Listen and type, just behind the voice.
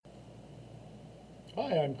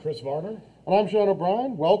Hi, I'm Chris Varner. And I'm Sean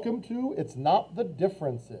O'Brien. Welcome to It's Not the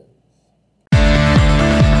Differences.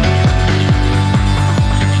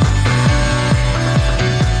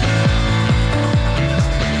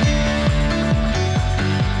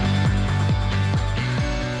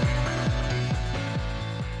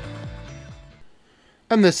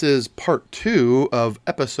 And this is part 2 of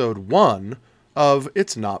episode 1 of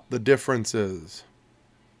It's Not the Differences.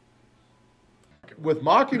 With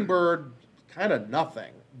Mockingbird, kind of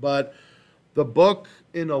nothing, but the book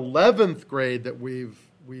in 11th grade that we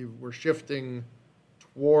were shifting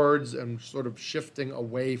towards and sort of shifting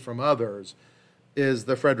away from others is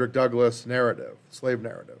the Frederick Douglass narrative, slave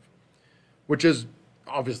narrative, which is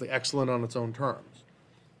obviously excellent on its own terms.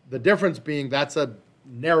 The difference being that's a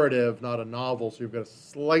narrative, not a novel, so you've got a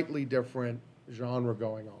slightly different genre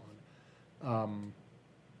going on.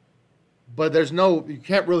 But you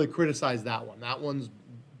can't really criticize that one. That one's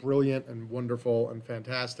brilliant and wonderful and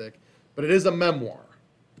fantastic, but it is a memoir,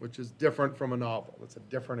 which is different from a novel. It's a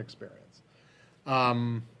different experience.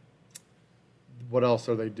 What else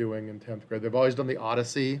are they doing in 10th grade? They've always done the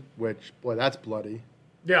Odyssey, which, boy, that's bloody.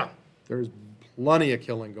 Yeah. There's plenty of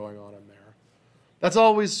killing going on in there. That's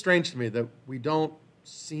always strange to me that we don't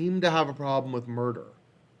seem to have a problem with murder,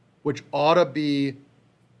 which ought to be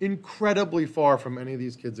incredibly far from any of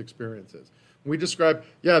these kids' experiences. When we describe,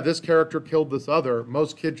 this character killed this other,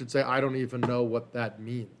 most kids should say, I don't even know what that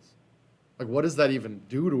means. Like, what does that even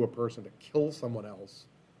do to a person to kill someone else?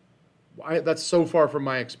 That's so far from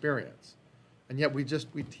my experience. And yet we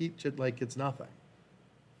teach it like it's nothing.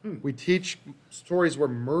 We teach stories where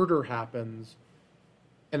murder happens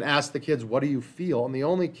and ask the kids, what do you feel? And the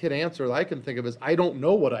only kid answer that I can think of is, I don't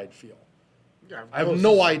know what I'd feel. Yeah, I have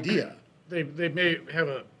no idea. They may have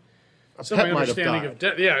a pet might have understanding died. of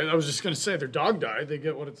death. Yeah, I was just going to say their dog died. They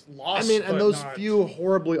get what it's lost. And those few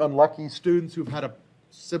horribly unlucky students who've had a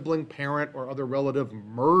sibling, parent, or other relative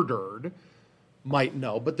murdered might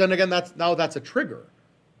know. But then again, that's a trigger.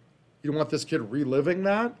 You don't want this kid reliving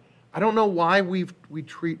that. I don't know why we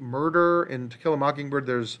treat murder in To Kill a Mockingbird.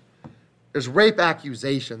 There's rape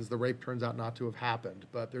accusations. The rape turns out not to have happened,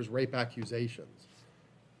 but there's rape accusations.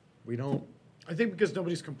 We don't. I think because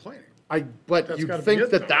nobody's complaining. But That's you'd gotta think be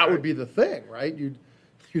it, that though, right? would be the thing, right? You'd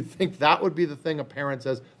think that would be the thing a parent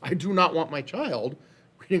says, I do not want my child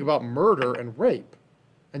reading about murder and rape.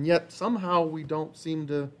 And yet somehow we don't seem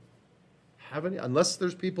to have any, unless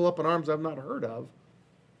there's people up in arms I've not heard of.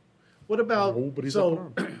 What about Nobody's up in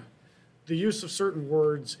arms. the use of certain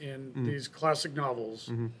words in these classic novels?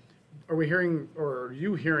 Mm-hmm. Are we hearing, or are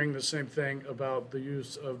you hearing the same thing about the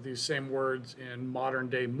use of these same words in modern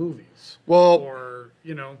day movies? Well, Or,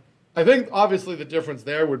 I think obviously the difference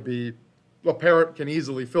there would be a parent can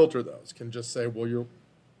easily filter those, can just say, well, you're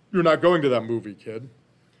not going to that movie, kid.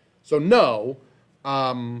 So no,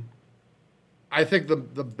 I think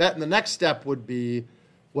the next step would be,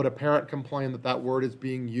 would a parent complain that word is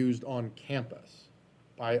being used on campus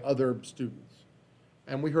by other students?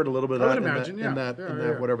 And we heard a little bit of that in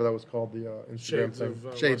that whatever that was called, the Instagram Shades thing.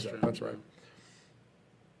 of Shades Western, of, that's right.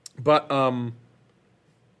 But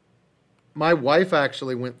my wife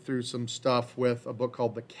actually went through some stuff with a book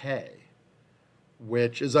called The K,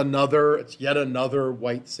 which is yet another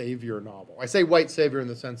white savior novel. I say white savior in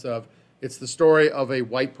the sense of it's the story of a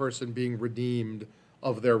white person being redeemed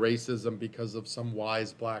of their racism because of some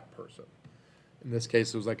wise black person. In this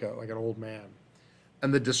case, it was like an old man.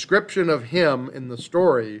 And the description of him in the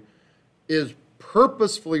story is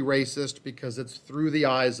purposefully racist because it's through the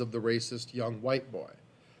eyes of the racist young white boy.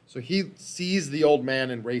 So he sees the old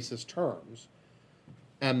man in racist terms,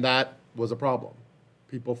 and that was a problem.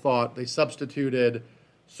 People thought they substituted,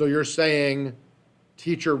 so you're saying,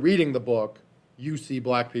 teacher reading the book, you see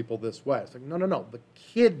black people this way. It's like, no. The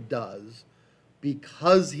kid does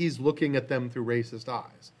because he's looking at them through racist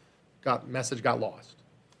eyes. Message got lost.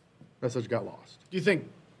 Do you think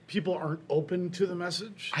people aren't open to the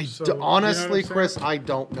message? Honestly, Chris, I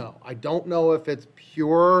don't know. I don't know if it's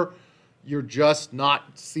pure, you're just not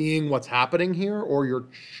seeing what's happening here, or you're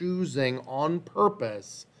choosing on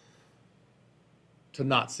purpose to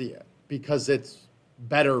not see it because it's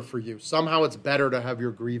better for you. Somehow it's better to have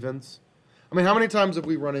your grievance. I mean, how many times have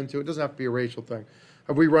we run into, it doesn't have to be a racial thing,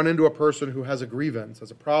 have we run into a person who has a grievance,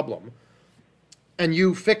 has a problem, and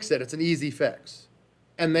you fix it, it's an easy fix.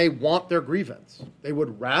 And they want their grievance. They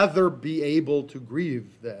would rather be able to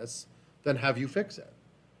grieve this than have you fix it.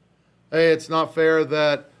 Hey, it's not fair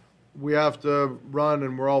that we have to run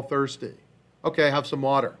and we're all thirsty. Okay, have some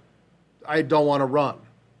water. I don't want to run.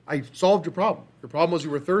 I solved your problem. Your problem was you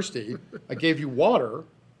were thirsty. I gave you water.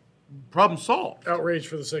 Problem solved. Outrage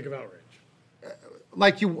for the sake of outrage.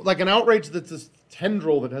 Like an outrage that's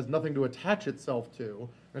tendril that has nothing to attach itself to.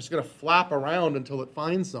 It's going to flap around until it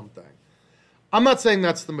finds something. I'm not saying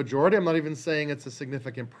that's the majority. I'm not even saying it's a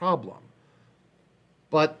significant problem.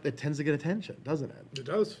 But it tends to get attention, doesn't it? It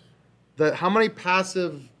does. How many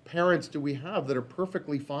passive parents do we have that are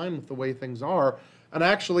perfectly fine with the way things are and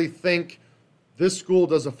actually think this school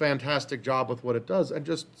does a fantastic job with what it does, and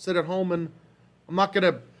just sit at home and I'm not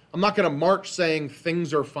gonna march saying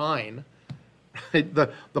things are fine.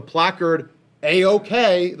 The placard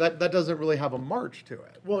A-OK, that doesn't really have a march to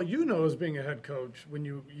it. Well, as being a head coach, when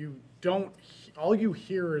you don't, all you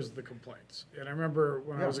hear is the complaints. And I remember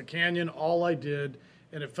when I was at Canyon, all I did,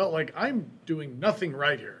 and it felt like I'm doing nothing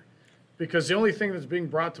right here, because the only thing that's being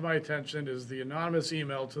brought to my attention is the anonymous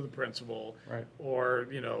email to the principal, right? Or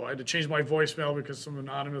I had to change my voicemail because some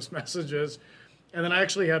anonymous messages. And then I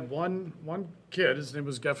actually had one kid, his name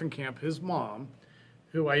was Geffenkamp, his mom,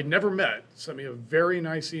 who I had never met, sent me a very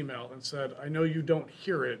nice email and said, I know you don't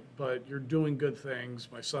hear it, but you're doing good things.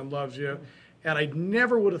 My son loves you. And I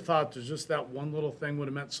never would have thought that just that one little thing would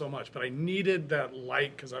have meant so much. But I needed that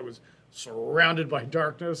light because I was surrounded by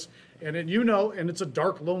darkness. And and it's a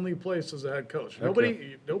dark, lonely place as a head coach.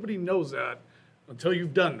 Nobody knows that until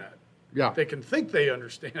you've done that. Yeah. They can think they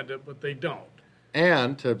understand it, but they don't.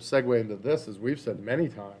 And to segue into this, as we've said many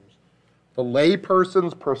times, the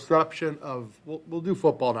layperson's perception of, we'll do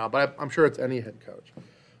football now, but I'm sure it's any head coach,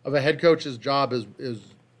 of a head coach's job is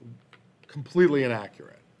completely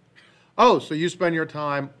inaccurate. Oh, so you spend your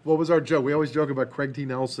time, what was our joke? We always joke about Craig T.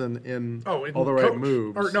 Nelson in All the Right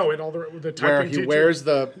Moves. Or no, in All the Typing where he teacher. wears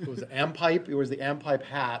the amp pipe, he wears the amp pipe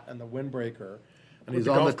hat and the windbreaker, and he's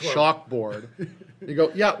on the chalkboard. You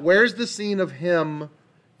go, yeah, where's the scene of him,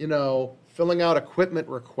 filling out equipment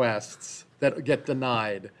requests that get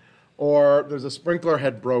denied? Or there's a sprinkler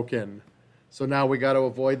head broken, so now we got to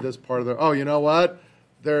avoid this part of oh, you know what?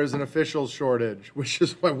 There's an officials shortage, which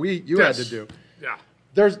is what you had to do. Yeah.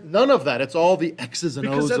 There's none of that. It's all the X's and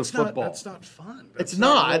O's of football. That's not fun. That's it's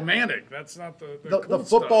not romantic. That's not the cool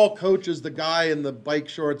football stuff. Coach is the guy in the bike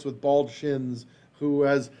shorts with bald shins who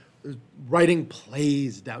is writing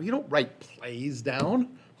plays down. You don't write plays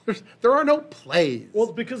down. There are no plays.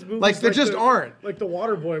 Well, because movies there just aren't. Like The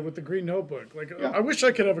Water Boy with the green notebook. I wish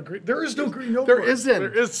I could have a green. There is no green notebook. There isn't.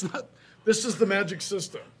 There is not. This is the magic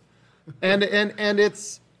system. And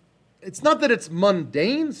it's not that it's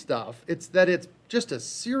mundane stuff. It's that it's just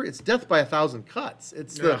it's death by 1,000 cuts.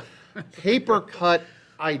 It's the paper cut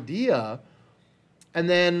idea. And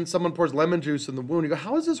then someone pours lemon juice in the wound. You go,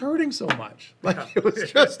 how is this hurting so much? It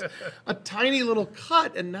was just a tiny little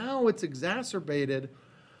cut, and now it's exacerbated.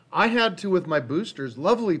 I had to with my boosters,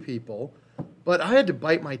 lovely people, but I had to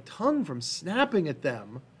bite my tongue from snapping at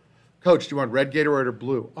them. Coach, do you want red Gatorade or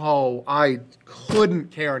blue? Oh, I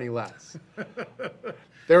couldn't care any less.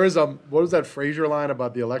 There is what was that Fraser line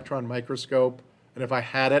about the electron microscope? And if I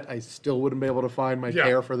had it, I still wouldn't be able to find my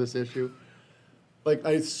care for this issue.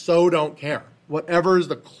 I so don't care. Whatever is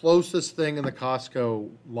the closest thing in the Costco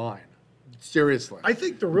line. Seriously. I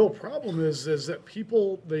think the real problem is that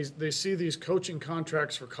people, they see these coaching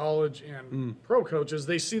contracts for college and pro coaches.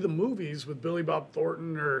 They see the movies with Billy Bob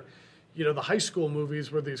Thornton or, the high school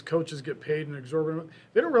movies where these coaches get paid an exorbitant.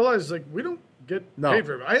 They don't realize, we don't get paid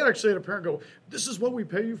for it. I actually had a parent go, this is what we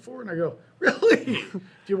pay you for? And I go, really? Do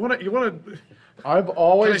you want to? I've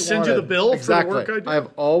always Can I send you the bill for the work I do? I've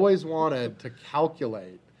always wanted to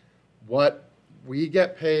calculate what we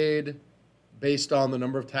get paid based on the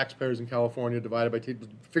number of taxpayers in California divided by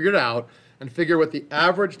figure it out and figure what the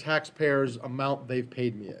average taxpayer's amount they've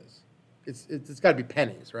paid me is. It's got to be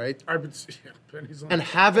pennies, right? I would pennies. And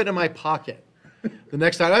have it in my pocket. The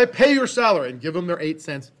next time I pay your salary and give them their 8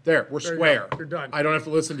 cents. There, we're square. You're done. I don't have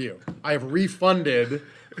to listen to you. I have refunded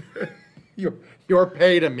your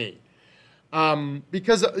pay to me.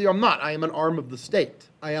 Because I'm not. I am an arm of the state.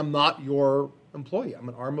 I am not your employee. I'm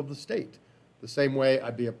an arm of the state. The same way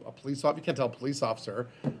I'd be a police officer. You can't tell a police officer,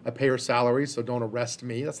 I pay her salary, so don't arrest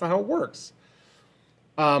me. That's not how it works.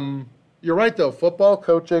 You're right, though. Football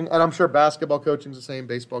coaching, and I'm sure basketball coaching is the same,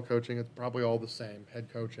 baseball coaching, it's probably all the same, head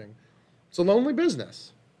coaching. It's a lonely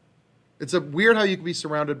business. It's weird how you can be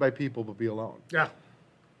surrounded by people but be alone. Yeah.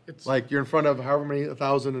 It's you're in front of however many,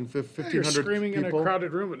 1,000 and 1,500 you're screaming people. in a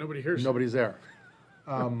crowded room, but nobody hears you. Nobody's there.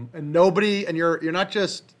 And you're not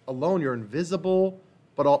just alone, you're invisible,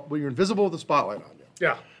 but you're invisible with the spotlight on you.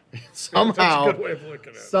 Yeah. Somehow, that's a good way of looking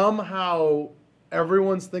at it. Somehow,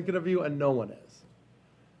 everyone's thinking of you and no one is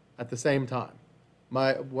at the same time.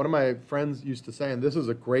 One of my friends used to say, and this is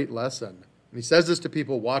a great lesson, and he says this to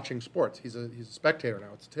people watching sports. He's a spectator now.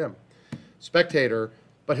 It's Tim. Spectator.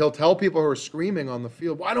 But he'll tell people who are screaming on the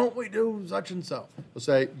field, why don't we do such and so? He'll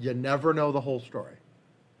say, you never know the whole story.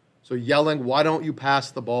 So yelling, why don't you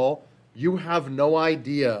pass the ball? You have no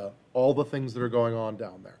idea all the things that are going on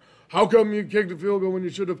down there. How come you kicked the field goal when you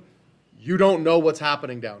should have? You don't know what's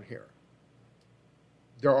happening down here.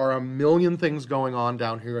 There are a million things going on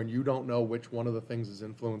down here, and you don't know which one of the things is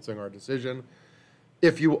influencing our decision.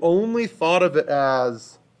 If you only thought of it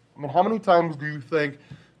as, I mean, how many times do you think,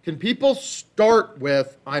 can people start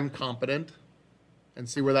with, I'm competent, and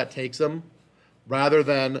see where that takes them, rather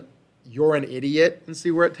than, you're an idiot, and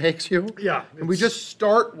see where it takes you? Yeah. And we just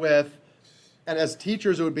start with, and as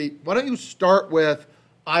teachers it would be, why don't you start with,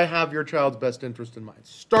 I have your child's best interest in mind.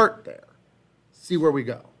 Start there. See where we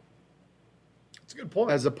go. That's a good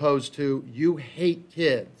point. As opposed to, you hate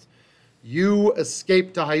kids. You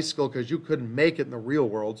escaped to high school because you couldn't make it in the real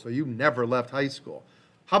world, so you never left high school.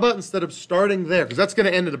 How about instead of starting there, because that's going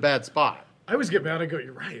to end at a bad spot. I always get mad. I go,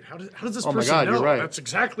 you're right. How does this Oh my person God, know? you're right. That's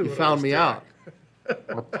exactly You what found me out.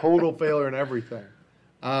 A total failure in everything.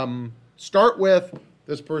 Start with,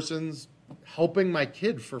 this person's helping my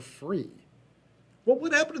kid for free. Well,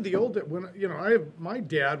 what happened to the old, when, I have my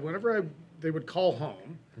dad, whenever they would call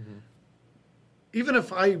home, even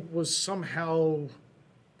if I was somehow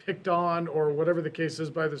picked on or whatever the case is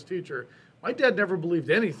by this teacher, my dad never believed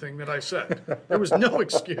anything that I said. There was no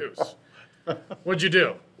excuse. What'd you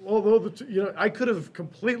do? Well, I could have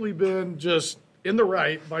completely been just in the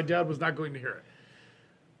right. My dad was not going to hear it.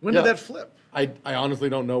 When did that flip? I honestly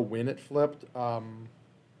don't know when it flipped.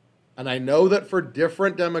 And I know that for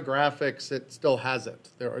different demographics, it still hasn't.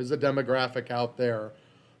 There is a demographic out there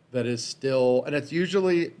that is still, and it's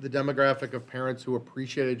usually the demographic of parents who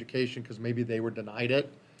appreciate education because maybe they were denied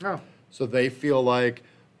it. Oh. So they feel like,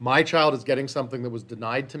 my child is getting something that was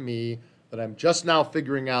denied to me that I'm just now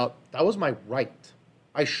figuring out that was my right.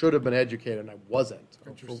 I should have been educated and I wasn't,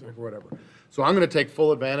 or whatever. So I'm going to take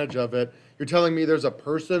full advantage of it. You're telling me there's a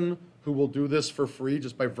person who will do this for free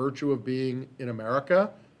just by virtue of being in America?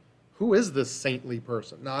 Who is this saintly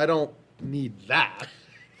person? Now, I don't need that.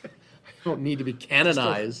 I don't need to be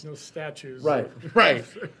canonized. No statues. Right.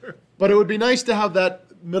 But it would be nice to have that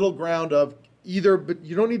middle ground of either, but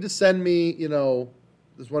you don't need to send me,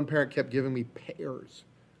 this one parent kept giving me pears.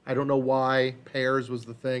 I don't know why pears was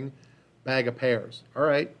the thing. Bag of pears. All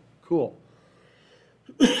right, cool.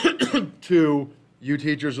 To, you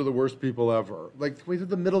teachers are the worst people ever. Like, we did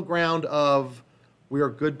the middle ground of, we are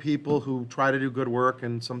good people who try to do good work,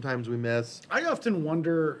 and sometimes we miss. I often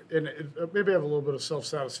wonder, and maybe I have a little bit of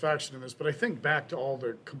self-satisfaction in this, but I think back to all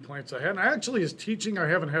the complaints I had. And I actually, as teaching, I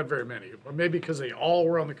haven't had very many, or maybe because they all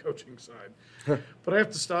were on the coaching side. But I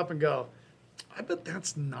have to stop and go, I bet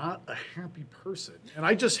that's not a happy person. And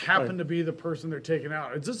I just happen to be the person they're taking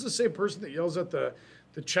out. Is this the same person that yells at the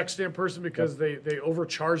check stamp person because they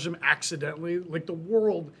overcharge them accidentally? Like, the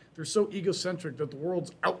world, they're so egocentric that the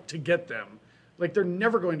world's out to get them. Like, they're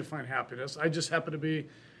never going to find happiness. I just happen to be,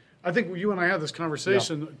 I think you and I had this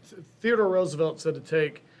conversation. Yeah. Theodore Roosevelt said to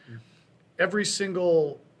take every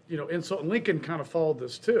single, insult, and Lincoln kind of followed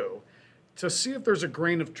this too, to see if there's a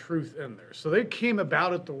grain of truth in there. So they came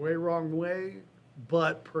about it the wrong way,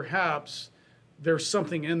 but perhaps there's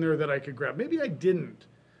something in there that I could grab. Maybe I didn't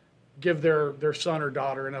give their son or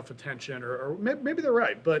daughter enough attention, or maybe they're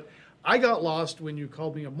right, but I got lost when you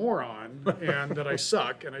called me a moron and that I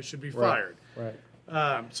suck and I should be fired.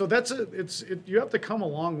 Right. So that's you have to come a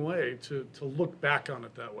long way to look back on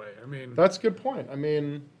it that way. I mean, that's a good point. I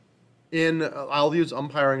mean, I'll use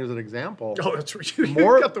umpiring as an example. Oh, that's right.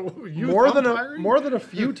 More than a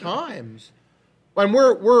few times. And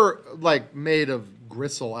we're like made of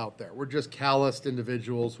gristle out there. We're just calloused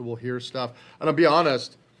individuals who will hear stuff. And I'll be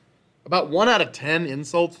honest, about 1 out of 10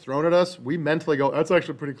 insults thrown at us, we mentally go, that's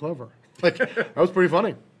actually pretty clever. Like, that was pretty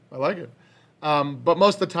funny. I like it. But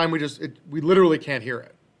most of the time, we literally can't hear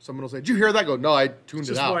it. Someone will say, did you hear that? I go, no, I tuned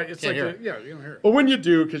it out. It's like, you don't hear it. But when you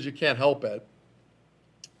do, because you can't help it,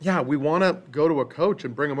 yeah, we want to go to a coach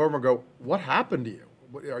and bring them over and go, what happened to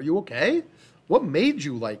you? Are you okay? What made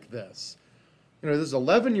you like this? This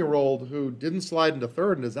 11-year-old who didn't slide into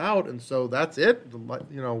third and is out, and so that's it.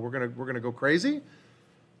 We're gonna go crazy.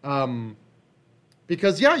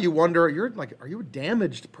 Because you wonder, are you a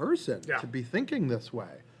damaged person to be thinking this way?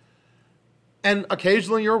 And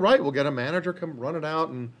occasionally you're right. We'll get a manager come running out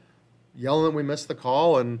and yelling that we missed the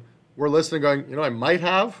call, and we're listening going, I might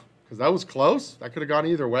have, because that was close. That could have gone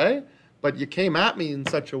either way. But you came at me in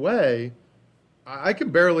such a way, I can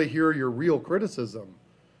barely hear your real criticism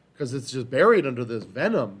because it's just buried under this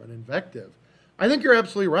venom and invective. I think you're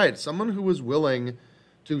absolutely right. Someone who is willing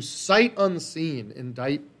to sight unseen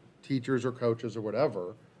indict teachers or coaches or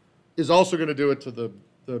whatever is also going to do it to the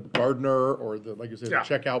the gardener or the, like you said, Yeah.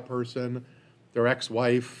 the checkout person, their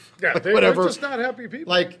ex-wife, Yeah, like they're whatever. just not happy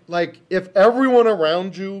people. Like if everyone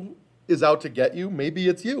around you is out to get you, maybe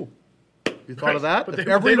it's you. You thought of that? But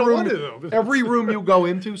If they don't want to, though. every room you go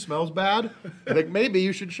into smells bad, I think maybe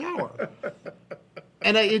you should shower.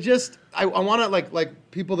 And I want to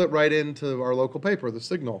like people that write into our local paper, The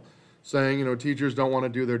Signal, saying, you know, teachers don't want to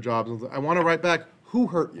do their jobs. I want to write back, who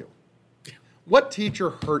hurt you? What teacher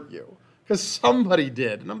hurt you? Because somebody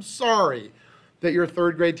did, and I'm sorry that your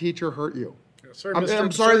third grade teacher hurt you. Sorry,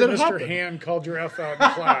 I'm sorry that it Mr. happened. Hand called your F out in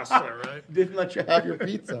class there, right? Didn't let you have your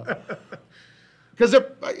pizza. Because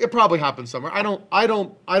it probably happens somewhere. I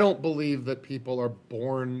don't believe that people are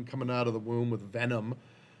born coming out of the womb with venom,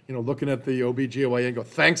 you know, looking at the OBGYN and go,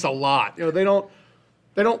 thanks a lot. You know,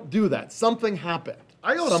 they don't do that. Something happened.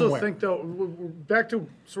 I also somewhere. think, though, back to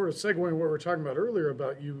sort of segueing what we were talking about earlier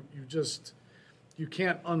about you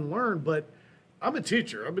can't unlearn. But I'm a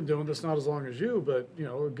teacher. I've been doing this not as long as you, but, you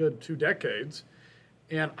know, a good 2 decades.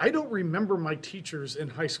 And I don't remember my teachers in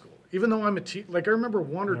high school, even though I'm a teacher. Like, I remember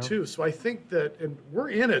 1 or 2. So I think that, and we're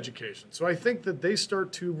in education, so I think that they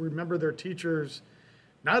start to remember their teachers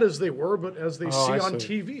not as they were, but as they see on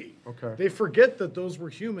TV. Okay. They forget that those were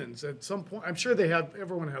humans at some point. I'm sure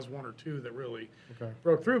everyone has 1 or 2 that really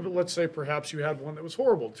broke through, but let's say perhaps you had one that was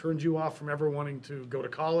horrible, turned you off from ever wanting to go to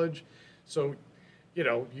college. So, you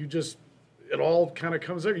know, it all kind of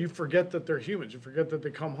comes there. You forget that they're humans. You forget that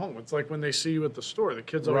they come home. It's like when they see you at the store. The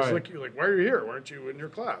kids always look at you like, why are you here? Why aren't you in your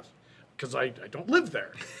class? Because I don't live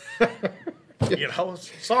there. You know,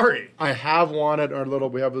 sorry. I have wanted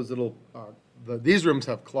we have those little, these rooms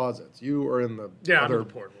have closets. You are in the under the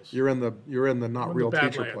portals. You're in the not real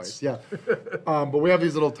teacher Badlands. place. Yeah. But we have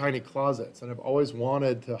these little tiny closets, and I've always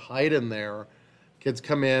wanted to hide in there. Kids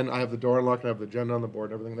come in, I have the door unlocked, I have the agenda on the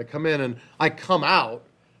board and everything. They come in, and I come out,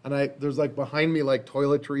 and there's like behind me like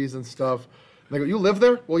toiletries and stuff. And they go, "You live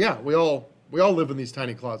there?" Well, yeah, we all live in these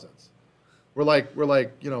tiny closets. We're like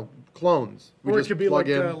you know, clones. We Or it just could be plug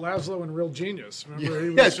like in. Laszlo in Real Genius. Remember,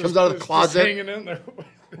 he Yeah, it comes out of the just closet. hanging in there.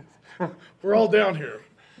 We're all down here.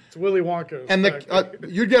 It's Willy Wonka. And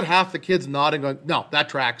you'd get half the kids nodding, going, "No, that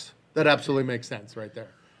tracks. That absolutely makes sense right there."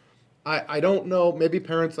 I don't know. Maybe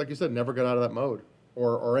parents, like you said, never got out of that mode,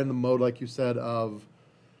 or in the mode, like you said, of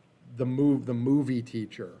the movie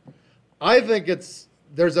teacher. I think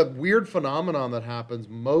there's a weird phenomenon that happens.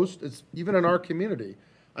 It's even in our community.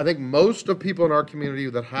 I think most of people in our community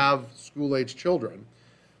that have school-age children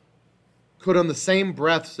could, on the same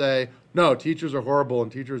breath, say, "No, teachers are horrible and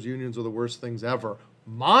teachers' unions are the worst things ever.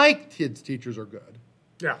 My kids' teachers are good,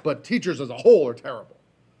 but teachers as a whole are terrible."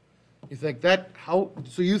 You think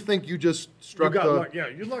so you think you just struck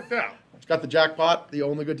you lucked out. got the jackpot, the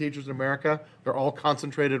only good teachers in America, they're all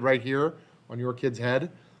concentrated right here on your kid's head.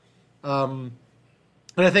 And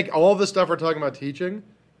I think all this stuff we're talking about teaching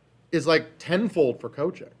is like tenfold for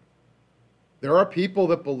coaching. There are people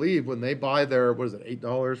that believe when they buy their,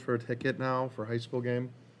 $8 for a ticket now for a high school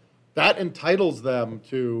game? That entitles them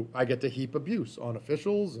to, I get to heap abuse on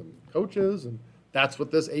officials and coaches, and that's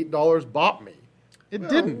what this $8 bought me. It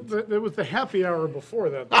didn't. It was the happy hour before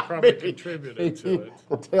that probably contributed to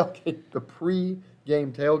it. The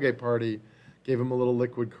pre-game tailgate party gave him a little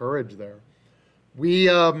liquid courage there. We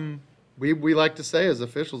like to say as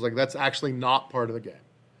officials, like, that's actually not part of the game.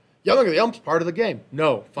 Yelling at the ump's part of the game.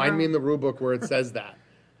 No, find me in the rule book where it says that.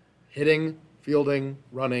 Hitting, fielding,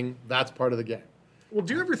 running, that's part of the game. Well,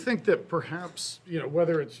 do you ever think that perhaps, you know,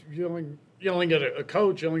 whether it's yelling at a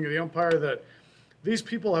coach, yelling at the umpire, that these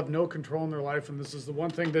people have no control in their life, and this is the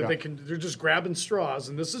one thing that they're just grabbing straws,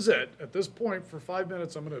 and this is it. At this point, for 5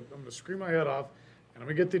 minutes, I'm gonna scream my head off, and I'm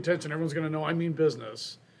gonna get the attention. Everyone's gonna know I mean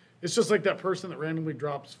business. It's just like that person that randomly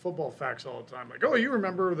drops football facts all the time. Like, oh, you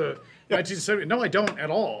remember the 1970? No, I don't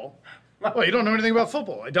at all. Well, you don't know anything about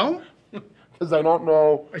football. I don't? Because I don't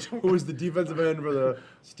know who was the defensive end for the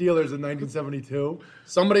Steelers in 1972.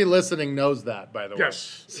 Somebody listening knows that, by the way.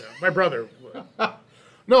 Yes. Yeah, my brother.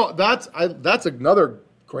 No, that's another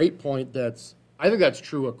great point. I think that's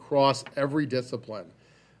true across every discipline.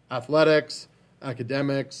 Athletics,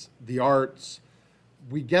 academics, the arts.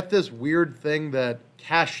 We get this weird thing that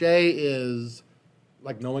cachet is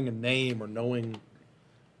like knowing a name or knowing,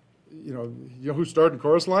 you know who started in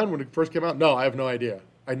Chorus Line when it first came out? No, I have no idea.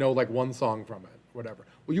 I know like one song from it, whatever.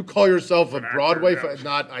 Well, you call yourself a Broadway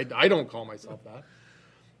I don't call myself that.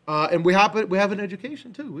 And we have an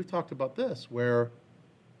education too. We've talked about this where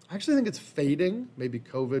I actually think it's fading. Maybe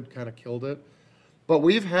COVID kind of killed it. But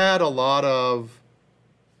we've had a lot of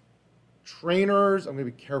trainers, I'm going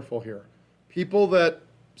to be careful here, people that,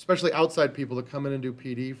 especially outside people that come in and do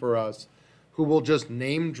PD for us, who will just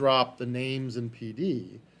name drop the names in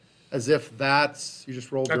PD as if that's, you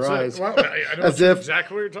just rolled your eyes. Well, I know as if,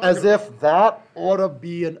 exactly what you're talking as about. if that ought to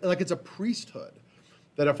be, like it's a priesthood.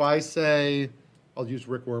 That if I say, I'll use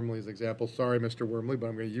Rick Wormley as an example. Sorry, Mr. Wormley, but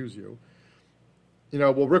I'm going to use you. You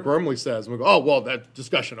know, well, Rick Wormley says, and we go, oh, well, that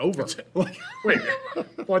discussion over. Wait,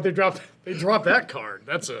 why they dropped that card?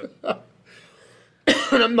 That's a.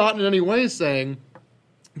 And I'm not in any way saying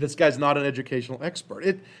this guy's not an educational expert.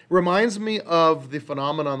 It reminds me of the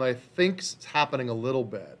phenomenon that I think is happening a little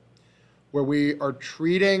bit, where we are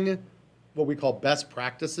treating what we call best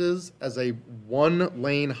practices as a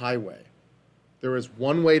one-lane highway. There is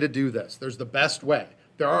one way to do this. There's the best way.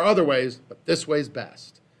 There are other ways, but this way's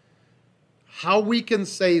best. How we can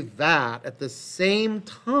say that at the same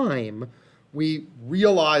time we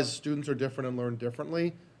realize students are different and learn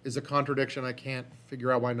differently is a contradiction I can't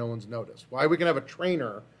figure out why no one's noticed. Why we can have a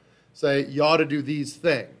trainer say, you ought to do these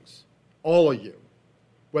things, all of you,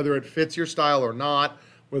 whether it fits your style or not,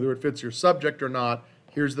 whether it fits your subject or not,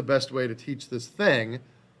 here's the best way to teach this thing.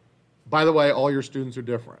 By the way, all your students are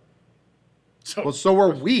different. So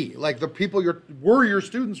are we. Like the people we're your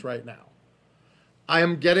students right now. I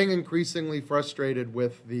am getting increasingly frustrated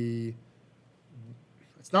with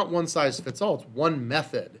it's not one size fits all, it's one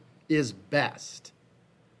method is best.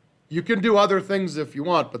 You can do other things if you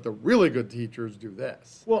want, but the really good teachers do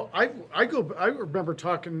this. Well, I remember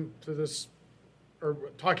talking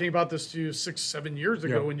about this to you 6-7 years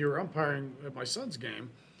ago when you were umpiring at my son's game,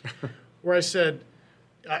 where I said,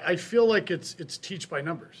 I feel like it's teach by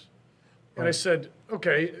numbers. And I said,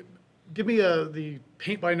 okay, give me the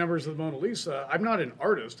paint by numbers of the Mona Lisa. I'm not an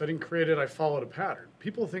artist. I didn't create it. I followed a pattern.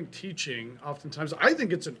 People think teaching, oftentimes, I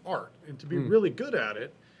think it's an art. And to be really good at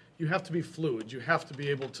it, you have to be fluid. You have to be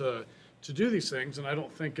able to do these things. And I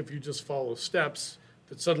don't think if you just follow steps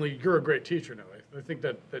that suddenly you're a great teacher now. I think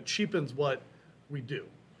that cheapens what we do.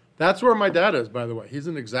 That's where my dad is, by the way. He's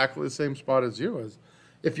in exactly the same spot as you is.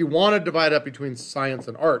 If you want to divide up between science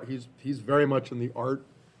and art, he's very much in the art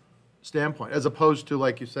standpoint, as opposed to,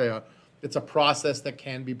 like you say, it's a process that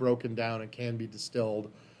can be broken down and can be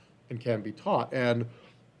distilled and can be taught. And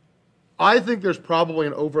I think there's probably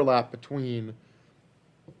an overlap between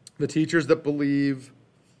the teachers that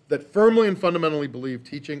firmly and fundamentally believe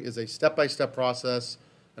teaching is a step-by-step process,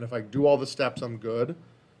 and if I do all the steps, I'm good,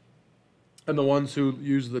 and the ones who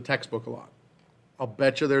use the textbook a lot. I'll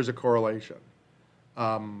bet you there's a correlation.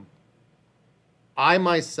 I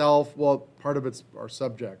myself, well, part of it's our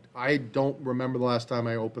subject. I don't remember the last time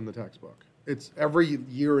I opened the textbook. It's every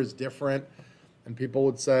year is different, and people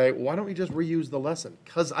would say, why don't we just reuse the lesson?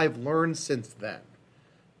 Because I've learned since then,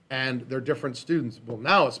 and they're different students. Well,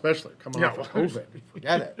 now especially coming off of COVID,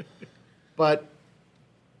 forget it. But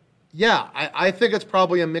yeah, I think it's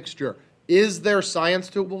probably a mixture. Is there science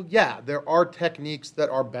to it? Well, yeah, there are techniques that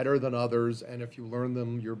are better than others, and if you learn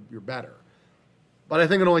them, you're better. But I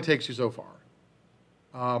think it only takes you so far.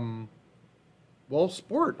 Well,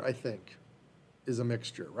 sport, I think, is a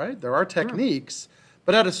mixture, right? There are techniques,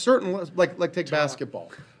 but at a certain, like take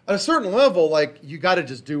basketball. At a certain level, like, you got to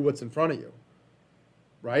just do what's in front of you,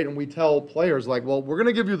 right? And we tell players, like, well, we're going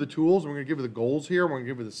to give you the tools, we're going to give you the goals here, we're going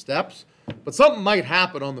to give you the steps, but something might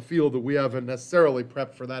happen on the field that we haven't necessarily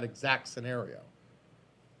prepped for that exact scenario.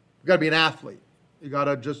 You got to be an athlete. You got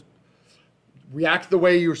to just react the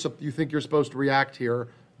way you think you're supposed to react here,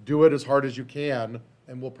 do it as hard as you can,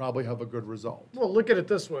 and we'll probably have a good result. Well, look at it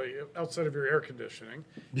this way, outside of your air conditioning.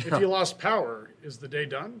 Yeah. If you lost power, is the day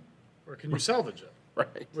done? Or can you salvage it?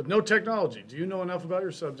 Right. With no technology. Do you know enough about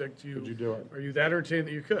your subject? Could you do it? Are you that entertained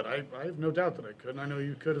that you could? I have no doubt that I could, and I know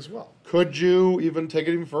you could as well. Could you even take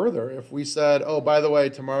it even further? If we said, oh, by the way,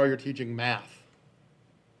 tomorrow you're teaching math.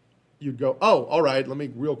 You'd go, oh, all right, let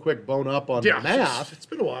me real quick bone up on math. It's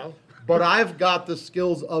been a while. But I've got the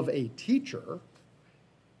skills of a teacher.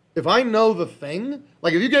 If I know the thing,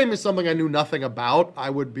 like if you gave me something I knew nothing about, I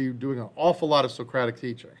would be doing an awful lot of Socratic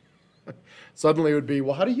teaching. Suddenly it would be,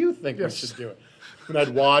 well, how do you think we should do it? And I'd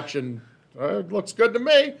watch and it looks good to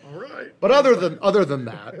me. All right. But other than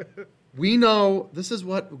that, we know this is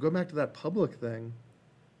what, go back to that public thing.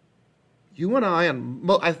 You and I, and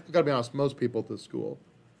I've got to be honest, most people at this school,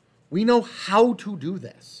 we know how to do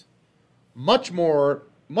this. Much more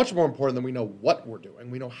important than we know what we're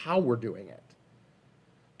doing. We know how we're doing it.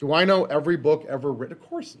 Do I know every book ever written? Of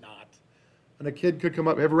course not. And a kid could come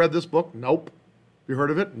up, ever read this book? Nope. Have you heard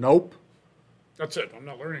of it? Nope. That's it. I'm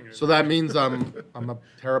not learning it. So that means I'm a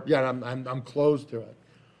terrible. Yeah, I'm closed to it.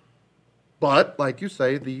 But like you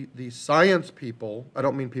say, the science people. I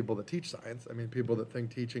don't mean people that teach science. I mean people that think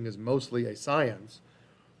teaching is mostly a science.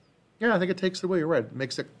 Yeah, I think it takes it away. You're right. It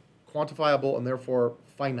makes it quantifiable and therefore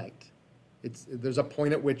finite. There's a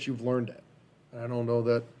point at which you've learned it. And I don't know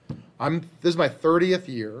that this is my 30th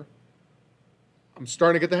year. I'm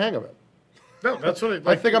starting to get the hang of it. No, that's what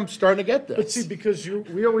I think I'm starting to get this. But see, because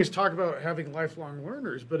we always talk about having lifelong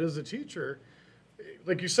learners, but as a teacher,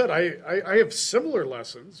 like you said, I have similar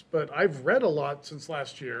lessons, but I've read a lot since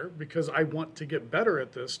last year because I want to get better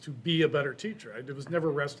at this to be a better teacher. I was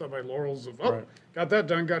never rest on my laurels of, Right. got that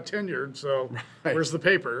done, got tenured, so where's the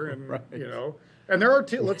paper? And, Right. you know, and there are,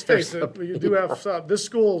 let's face it, you do have some, this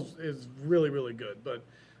school is really, really good, but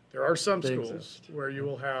there are some They schools exist. where you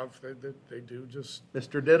will have, they do just,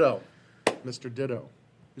 Mr. Ditto. Mr. Ditto.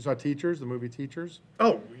 You saw Teachers, the movie Teachers?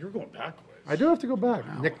 oh, you're going backwards. I do have to go back.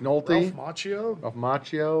 Nick Nolte. Ralph Macchio, Ralph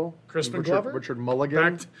Macchio. Crispin Richard, Glover? Richard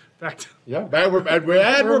Mulligan. back to Yeah, we're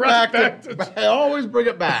back to. I always bring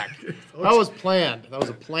it back. That was planned. That was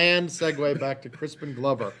a planned segue back to Crispin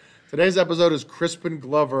Glover. Today's episode is Crispin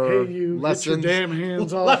Glover Hey, you, lessons. get your damn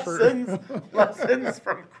hands off her. Lessons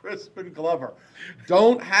from Crispin Glover.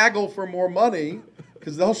 Don't haggle for more money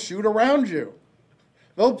because they'll shoot around you.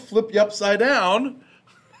 They'll flip you upside down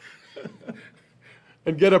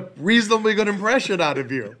and get a reasonably good impression out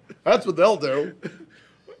of you. That's what they'll do.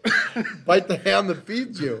 Bite the hand that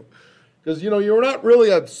feeds you. Because, you're not really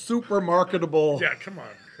a super marketable. Yeah, come on.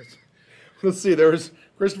 Let's see, there's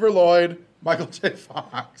Christopher Lloyd, Michael J.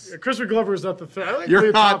 Fox. Yeah, Crispin Glover is not the thing. I like You're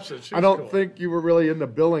Leah not, Thompson. She's I don't cool. think you were really in the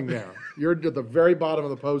billing there. You're at the very bottom of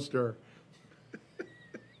the poster.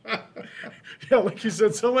 Yeah, like you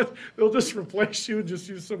said, they'll just replace you and just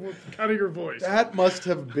use someone kind of your voice. That must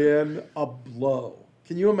have been a blow.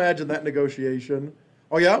 Can you imagine that negotiation?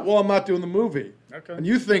 Oh, yeah? Well, I'm not doing the movie. Okay. And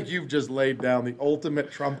you think you've just laid down the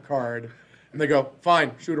ultimate trump card. And they go,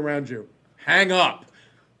 fine, shoot around you. Hang up.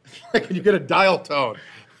 Like when you get a dial tone.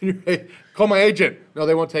 Hey, call my agent. No,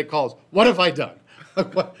 they won't take calls. What have I done? I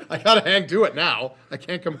got to hang to it now. I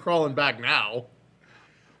can't come crawling back now.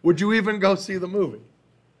 Would you even go see the movie?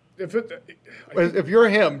 If you're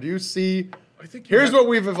him, do you see? I think here's what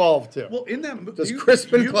we've evolved to. Well, in that movie, Does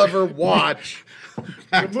Crispin Glover watch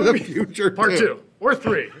Back to the Future Part 2 or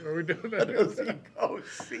 3? Are we doing that? Does he go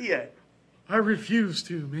see it? I refuse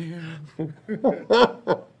to, man.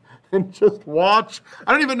 And just watch.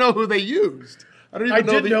 I don't even know who they used. I don't even I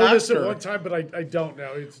know did the know this at actor. one time, but I don't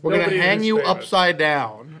know. We're going nobody to hang is you famous. upside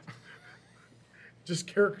down. Just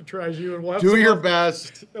caricaturize you, and we'll have Do your someone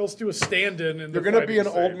best. else do a stand-in. And You're going to be in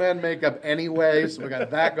old man makeup anyway, so we got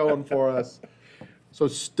that going for us. So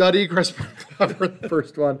study Crispin Glover, the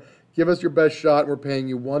first one. Give us your best shot. We're paying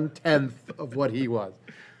you 1/10 of what he was.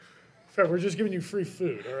 In fact, we're just giving you free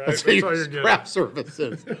food, all right? That's That's how all your you're getting. scrap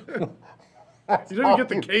services. You don't even get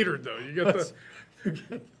the catered, though. You get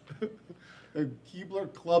The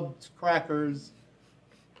Keebler Club crackers.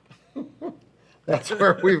 That's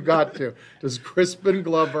where we've got to. Does Crispin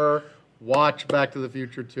Glover watch Back to the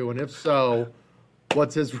Future 2? And if so,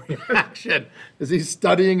 what's his reaction? Is he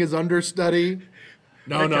studying his understudy?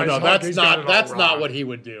 No. That guy's hot. That's He's got it all not wrong. what he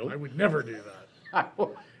would do. I would never do that.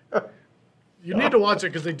 You need to watch it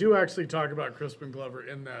because they do actually talk about Crispin Glover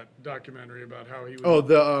in that documentary about how he would. Oh,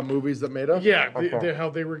 the movies that made us? Yeah, Okay. how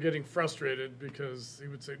they were getting frustrated because he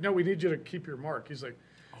would say, "No, we need you to keep your mark." He's like,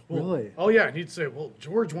 well, Really? Oh yeah, and he'd say, "Well,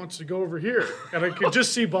 George wants to go over here," and I could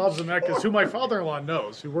just see Bob Zemeckis, who my father-in-law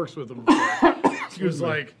knows, who works with him. He was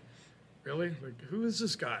like, "Really? Like, who is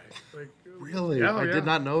this guy?" Like, Really? yeah, I yeah. did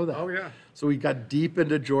not know that. Oh yeah, So he got deep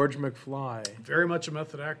into George McFly. very much a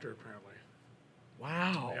method actor apparently.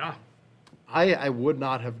 Wow. Yeah, I would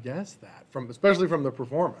not have guessed that, especially from the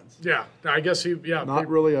performance. yeah. I guess he. Yeah, Not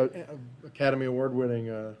really a Academy Award winning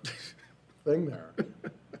thing there.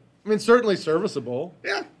 I mean, certainly serviceable.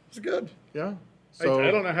 Yeah, it's good. Yeah. I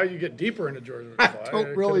So don't know how you get deeper into George McFly.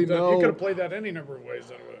 don't really know. You could have played that any number of ways.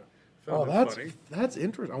 That would have found it funny. that's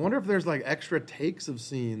interesting. I wonder if there's like extra takes of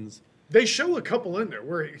scenes. They show a couple in there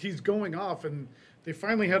where he's going off, and they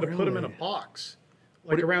finally had to put him in a Really? box,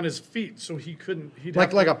 like around his feet, so he couldn't. He'd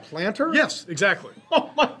Like have to- a planter? Yes, exactly.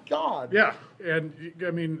 Oh my God. Yeah, and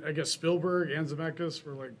I mean, I guess Spielberg and Zemeckis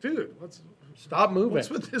were like, "Dude, Stop moving. what's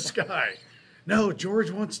with this guy?" No,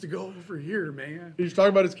 George wants to go over here, man. He's talking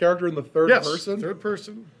about his character in the third Yes, person? third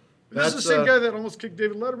person. This is That's, the same guy that almost kicked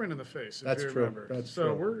David Letterman in the face. If That's you true. Remember. That's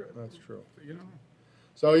so true. That's true. you know,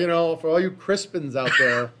 So, for all you Crispins out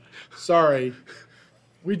there, sorry.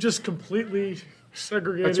 we just completely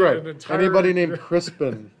segregated That's right. an entire. Anybody named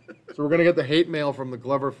Crispin. So we're going to get the hate mail from the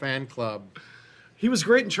Glover fan club. He was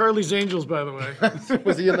great in Charlie's Angels, by the way.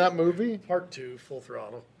 Was he in that movie? Part 2, Full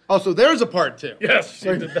Throttle. Oh, so there's a part 2. Yes,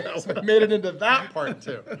 So he did that so one. he made it into that part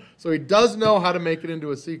 2. So he does know how to make it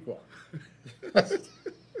into a sequel.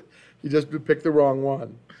 He just picked the wrong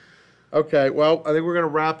one. Okay, well, I think we're going to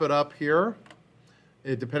wrap it up here.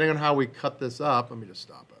 Depending on how we cut this up, let me just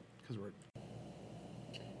stop it because we're.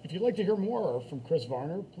 If you'd like to hear more from Chris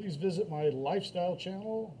Varner, please visit my lifestyle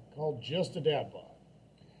channel called Just a Dad Bod.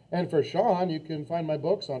 And for Sean, you can find my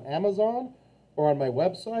books on Amazon or on my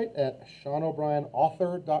website at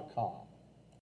SeanO'BrienAuthor.com.